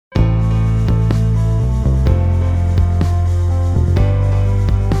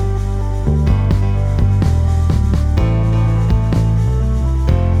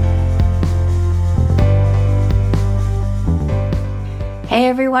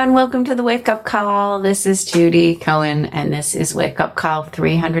everyone. Welcome to the Wake Up Call. This is Judy Cohen, and this is Wake Up Call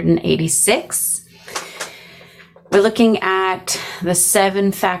 386. We're looking at the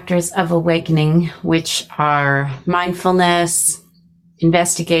 7 factors of awakening, which are mindfulness,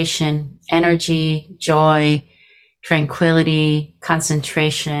 investigation, energy, joy, tranquility,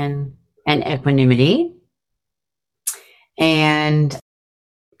 concentration, and equanimity. And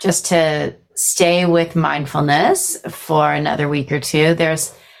just to stay with mindfulness for another week or two,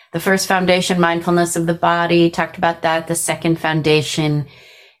 there's the first foundation, mindfulness of the body. Talked about that. The second foundation,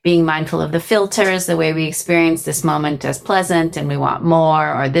 being mindful of the filters, the way we experience this moment as pleasant and we want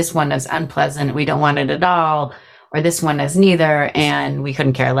more, or this one as unpleasant, we don't want it at all, or this one as neither and we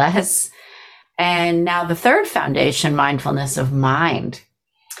couldn't care less. And now the third foundation, mindfulness of mind.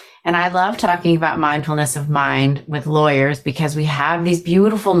 And I love talking about mindfulness of mind with lawyers because we have these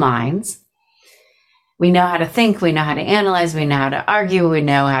beautiful minds. We know how to think, we know how to analyze, we know how to argue, we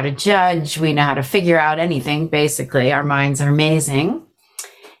know how to judge, we know how to figure out anything. Basically, our minds are amazing.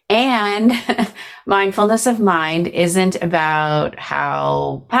 And mindfulness of mind isn't about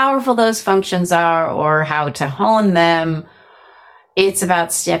how powerful those functions are or how to hone them. It's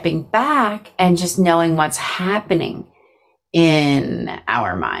about stepping back and just knowing what's happening in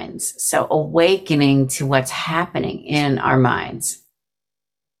our minds. So awakening to what's happening in our minds.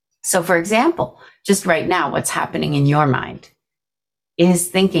 So for example, just right now, what's happening in your mind? Is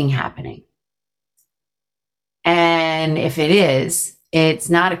thinking happening? And if it is, it's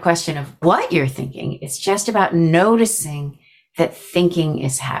not a question of what you're thinking. It's just about noticing that thinking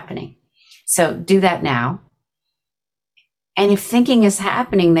is happening. So do that now. And if thinking is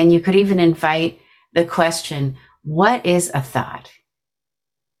happening, then you could even invite the question, what is a thought?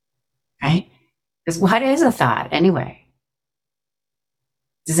 Right? Because what is a thought anyway?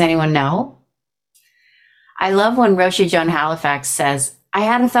 Does anyone know? I love when Roshi Joan Halifax says, I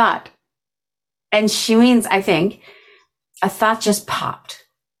had a thought. And she means, I think, a thought just popped.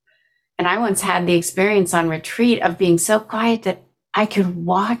 And I once had the experience on retreat of being so quiet that I could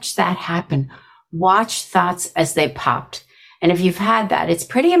watch that happen, watch thoughts as they popped. And if you've had that, it's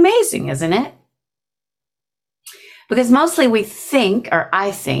pretty amazing, isn't it? Because mostly we think, or I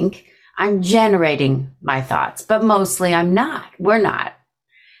think, I'm generating my thoughts, but mostly I'm not. We're not.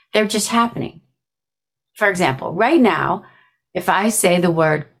 They're just happening. For example, right now, if I say the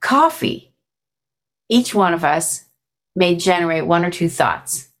word coffee, each one of us may generate 1 or 2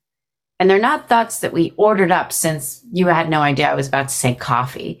 thoughts. And they're not thoughts that we ordered up since you had no idea I was about to say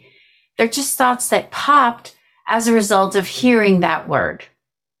coffee. They're just thoughts that popped as a result of hearing that word.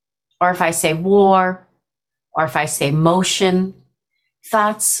 Or if I say war, or if I say motion,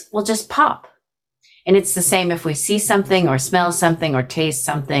 thoughts will just pop. And it's the same if we see something or smell something or taste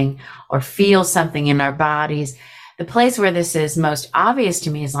something or feel something in our bodies. The place where this is most obvious to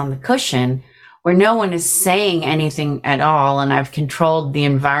me is on the cushion, where no one is saying anything at all. And I've controlled the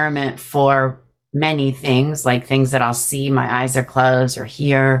environment for many things, like things that I'll see, my eyes are closed, or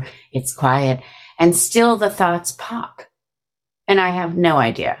hear, it's quiet. And still the thoughts pop. And I have no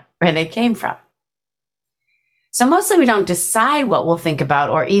idea where they came from. So mostly we don't decide what we'll think about,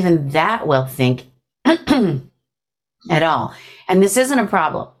 or even that we'll think at all. And this isn't a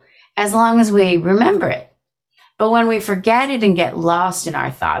problem as long as we remember it. But when we forget it and get lost in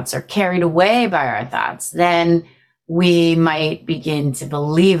our thoughts or carried away by our thoughts, then we might begin to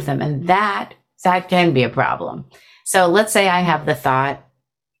believe them. And that can be a problem. So let's say I have the thought,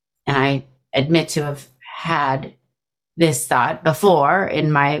 and I admit to have had this thought before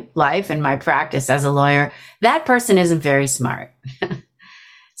in my life, in my practice as a lawyer. That person isn't very smart.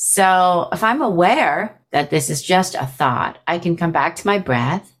 So if I'm aware that this is just a thought, I can come back to my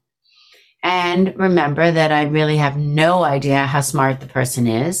breath and remember that I really have no idea how smart the person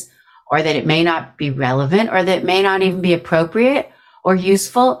is, or that it may not be relevant, or that it may not even be appropriate or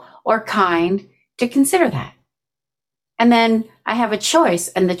useful or kind to consider that. And then I have a choice,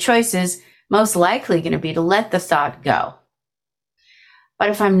 and the choice is most likely going to be to let the thought go. But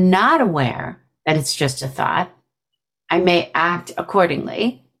if I'm not aware that it's just a thought, I may act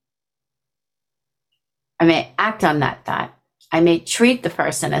accordingly. I may act on that thought. I may treat the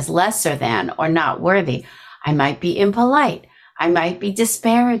person as lesser than or not worthy. I might be impolite. I might be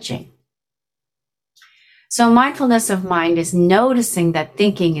disparaging. So mindfulness of mind is noticing that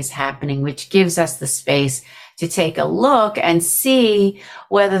thinking is happening, which gives us the space to take a look and see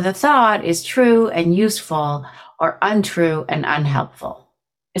whether the thought is true and useful or untrue and unhelpful,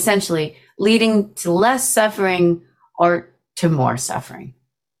 essentially leading to less suffering or to more suffering.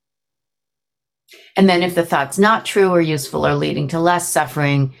 And then if the thought's not true or useful or leading to less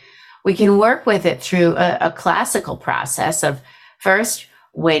suffering, we can work with it through a classical process of first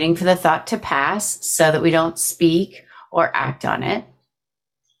waiting for the thought to pass so that we don't speak or act on it.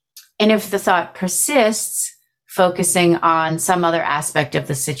 And if the thought persists, focusing on some other aspect of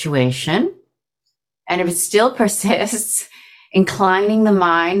the situation. And if it still persists, inclining the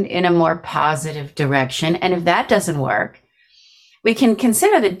mind in a more positive direction. And if that doesn't work, we can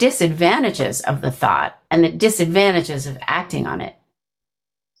consider the disadvantages of the thought and the disadvantages of acting on it.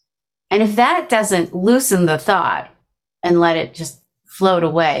 And if that doesn't loosen the thought and let it just float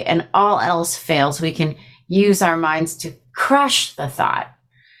away and all else fails, we can use our minds to crush the thought.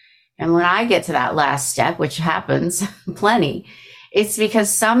 And when I get to that last step, which happens plenty, it's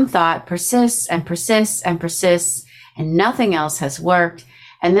because some thought persists and persists and persists and nothing else has worked.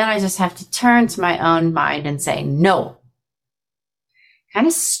 And then I just have to turn to my own mind and say, no, kind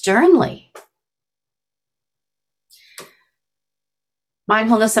of sternly.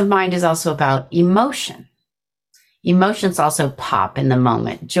 Mindfulness of mind is also about emotion. Emotions also pop in the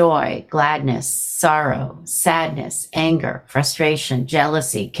moment: joy, gladness, sorrow, sadness, anger, frustration,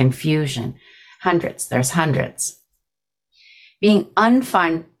 jealousy, confusion. Hundreds, there's hundreds. Being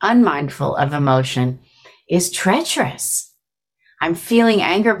unmindful of emotion is treacherous. I'm feeling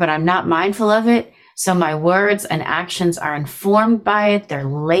anger, but I'm not mindful of it. So my words and actions are informed by it. They're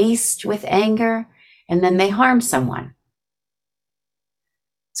laced with anger, and then they harm someone.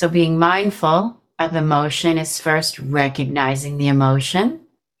 So being mindful of emotion is first recognizing the emotion.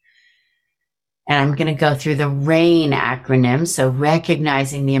 And I'm going to go through the RAIN acronym. So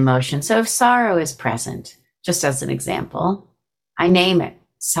recognizing the emotion. So if sorrow is present, just as an example, I name it,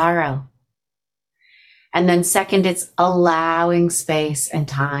 sorrow. And then second, it's allowing space and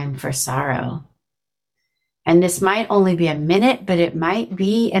time for sorrow. And this might only be a minute, but it might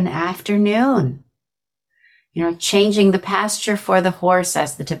be an afternoon. Changing the pasture for the horse,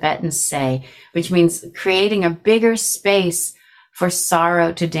 as the Tibetans say, which means creating a bigger space for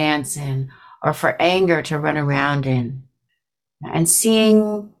sorrow to dance in or for anger to run around in. And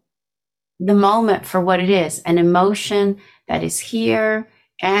seeing the moment for what it is, an emotion that is here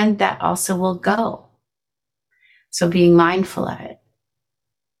and that also will go. So being mindful of it.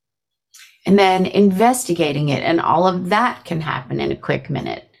 And then investigating it, and all of that can happen in a quick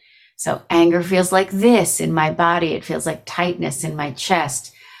minute. So anger feels like this in my body. It feels like tightness in my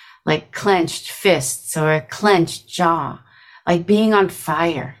chest, like clenched fists or a clenched jaw, like being on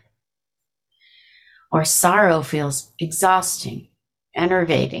fire. Or sorrow feels exhausting,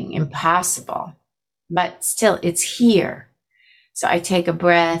 enervating, impossible, but still it's here. So I take a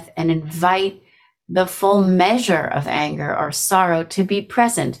breath and invite the full measure of anger or sorrow to be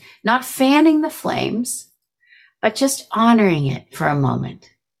present, not fanning the flames, but just honoring it for a moment.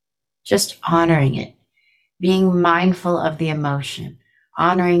 Just honoring it, being mindful of the emotion,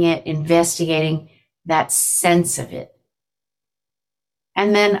 honoring it, investigating that sense of it.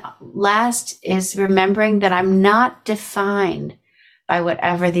 And then last is remembering that I'm not defined by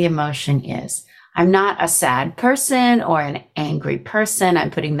whatever the emotion is. I'm not a sad person or an angry person. I'm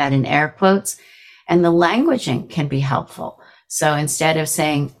putting that in air quotes. And the languaging can be helpful. So instead of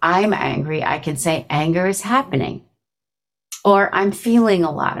saying I'm angry, I can say anger is happening. Or I'm feeling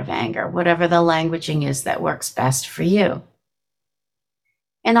a lot of anger, whatever the languaging is that works best for you.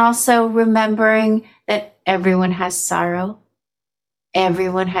 And also remembering that everyone has sorrow,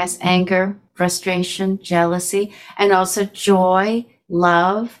 everyone has anger, frustration, jealousy, and also joy,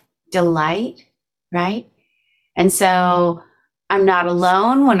 love, delight, right? And so I'm not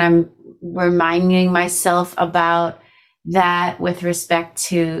alone when I'm reminding myself about that with respect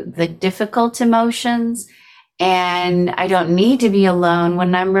to the difficult emotions. And I don't need to be alone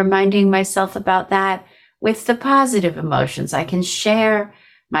when I'm reminding myself about that with the positive emotions. I can share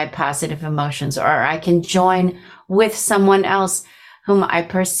my positive emotions, or I can join with someone else whom I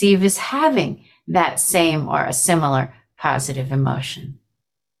perceive as having that same or a similar positive emotion.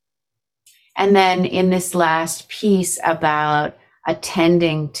 And then in this last piece about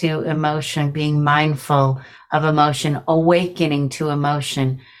attending to emotion, being mindful of emotion, awakening to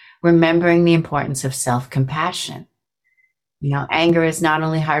emotion, remembering the importance of self-compassion. Anger is not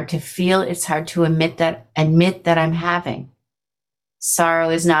only hard to feel, it's hard to admit that I'm having. Sorrow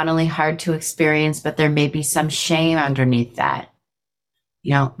is not only hard to experience, but there may be some shame underneath that.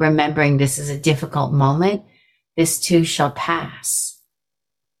 Remembering this is a difficult moment, this too shall pass.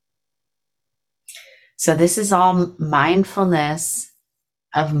 So this is all mindfulness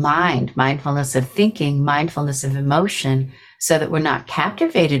of mind, mindfulness of thinking, mindfulness of emotion, so that we're not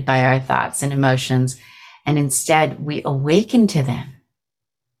captivated by our thoughts and emotions, and instead we awaken to them.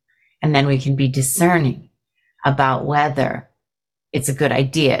 And then we can be discerning about whether it's a good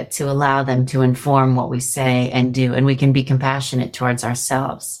idea to allow them to inform what we say and do. And we can be compassionate towards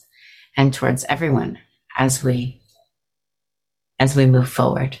ourselves and towards everyone as we move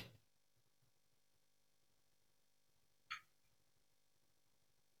forward.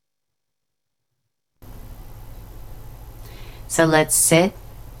 So let's sit.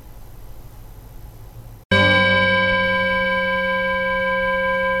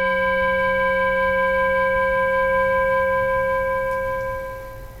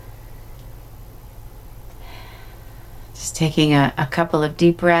 Just taking a couple of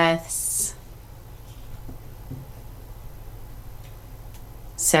deep breaths.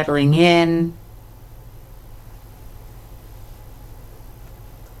 Settling in.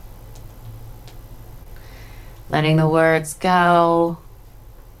 Letting the words go.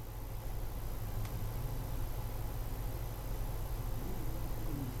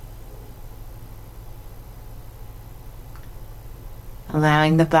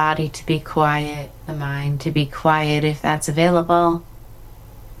 Allowing the body to be quiet, the mind to be quiet if that's available.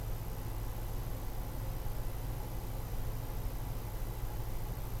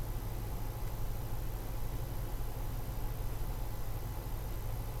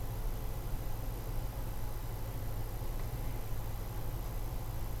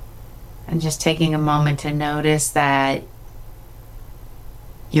 And just taking a moment to notice that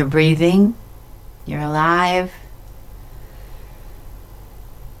you're breathing, you're alive.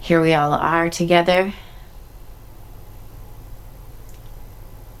 Here we all are together,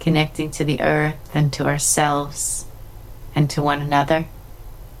 connecting to the earth and to ourselves and to one another.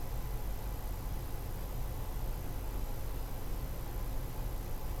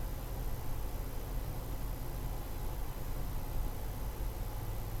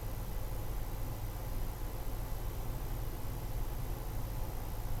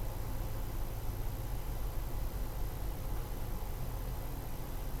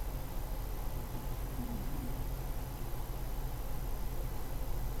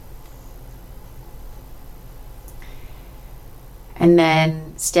 And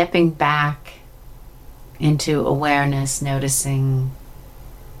then stepping back into awareness, noticing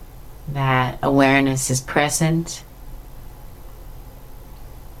that awareness is present.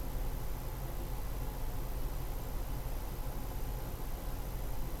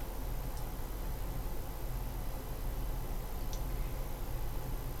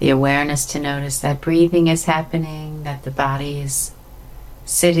 The awareness to notice that breathing is happening, that the body is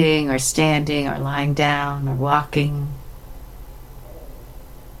sitting or standing or lying down or walking.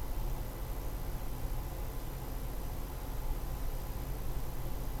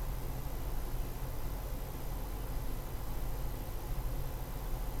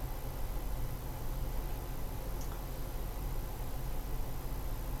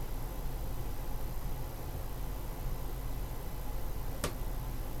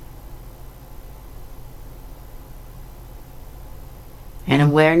 And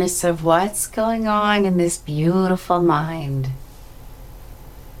awareness of what's going on in this beautiful mind.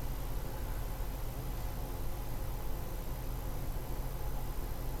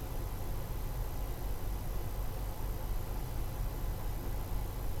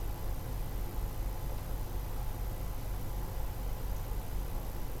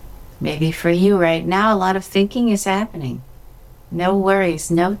 Maybe for you right now, a lot of thinking is happening. No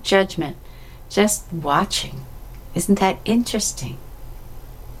worries, no judgment, just watching. Isn't that interesting?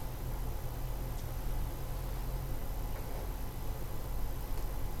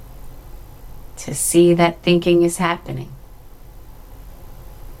 To see that thinking is happening.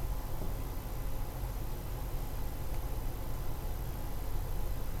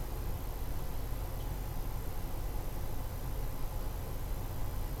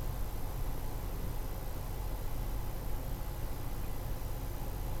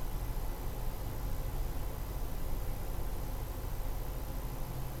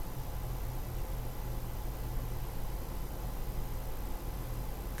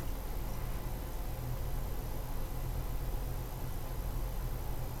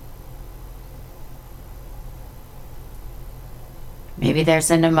 Maybe there's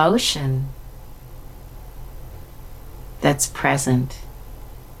an emotion that's present.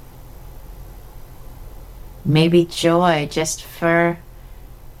 Maybe joy just for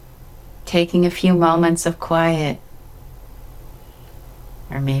taking a few moments of quiet.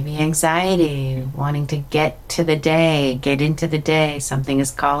 Or maybe anxiety, wanting to get to the day, get into the day, something is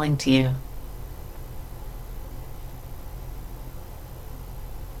calling to you.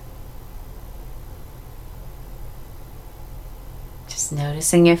 Just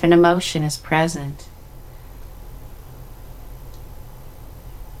noticing if an emotion is present.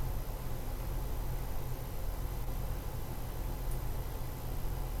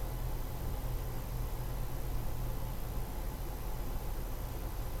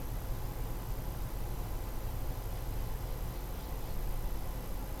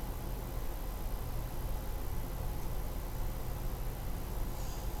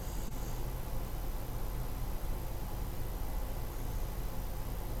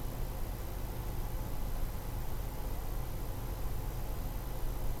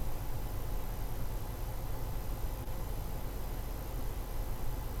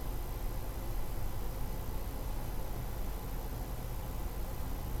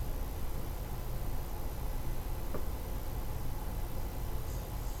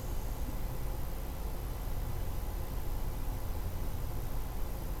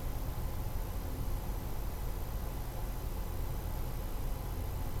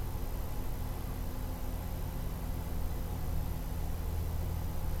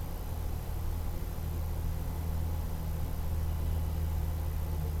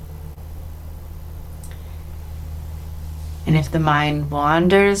 And if the mind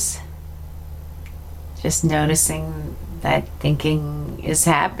wanders, just noticing that thinking is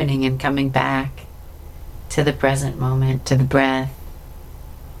happening and coming back to the present moment, to the breath,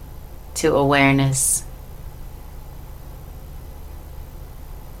 to awareness.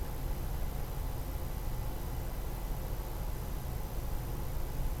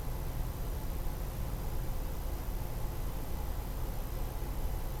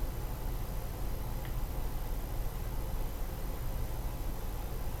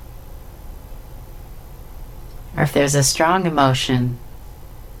 Or if there's a strong emotion,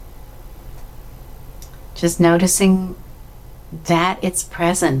 just noticing that it's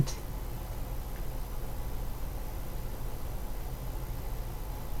present.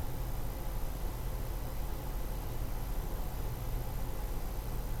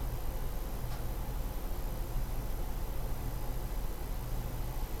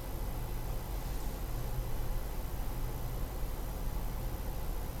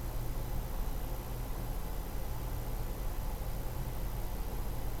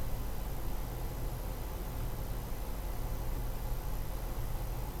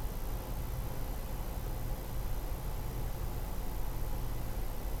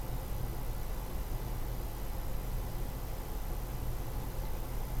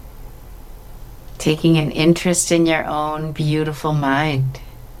 Taking an interest in your own beautiful mind.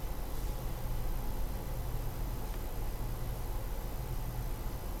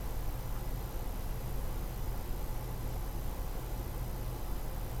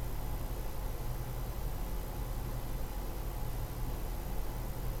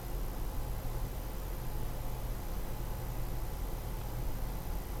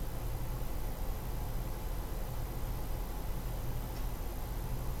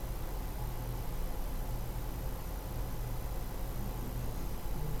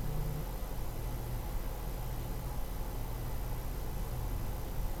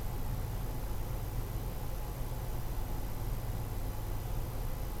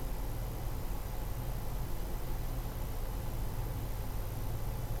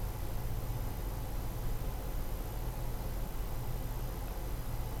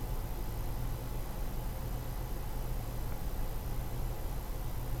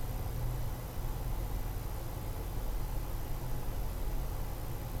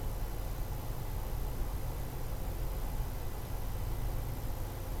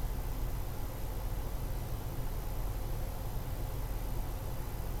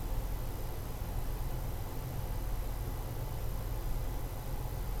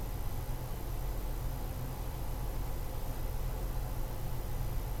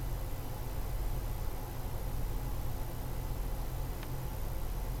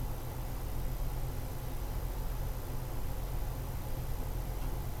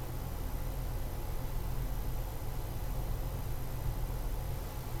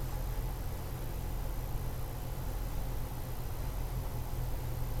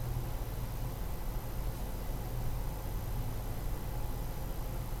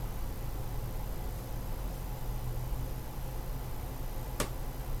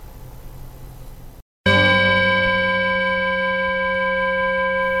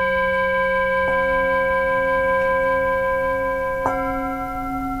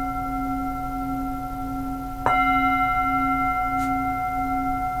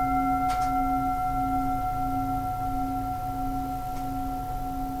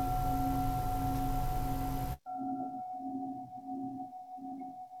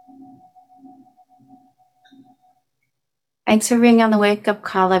 Thanks for being on the wake up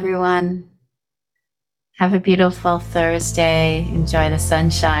call, everyone. Have a beautiful Thursday. Enjoy the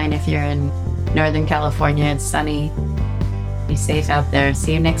sunshine. If you're in Northern California, it's sunny. Be safe out there.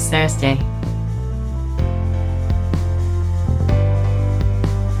 See you next Thursday.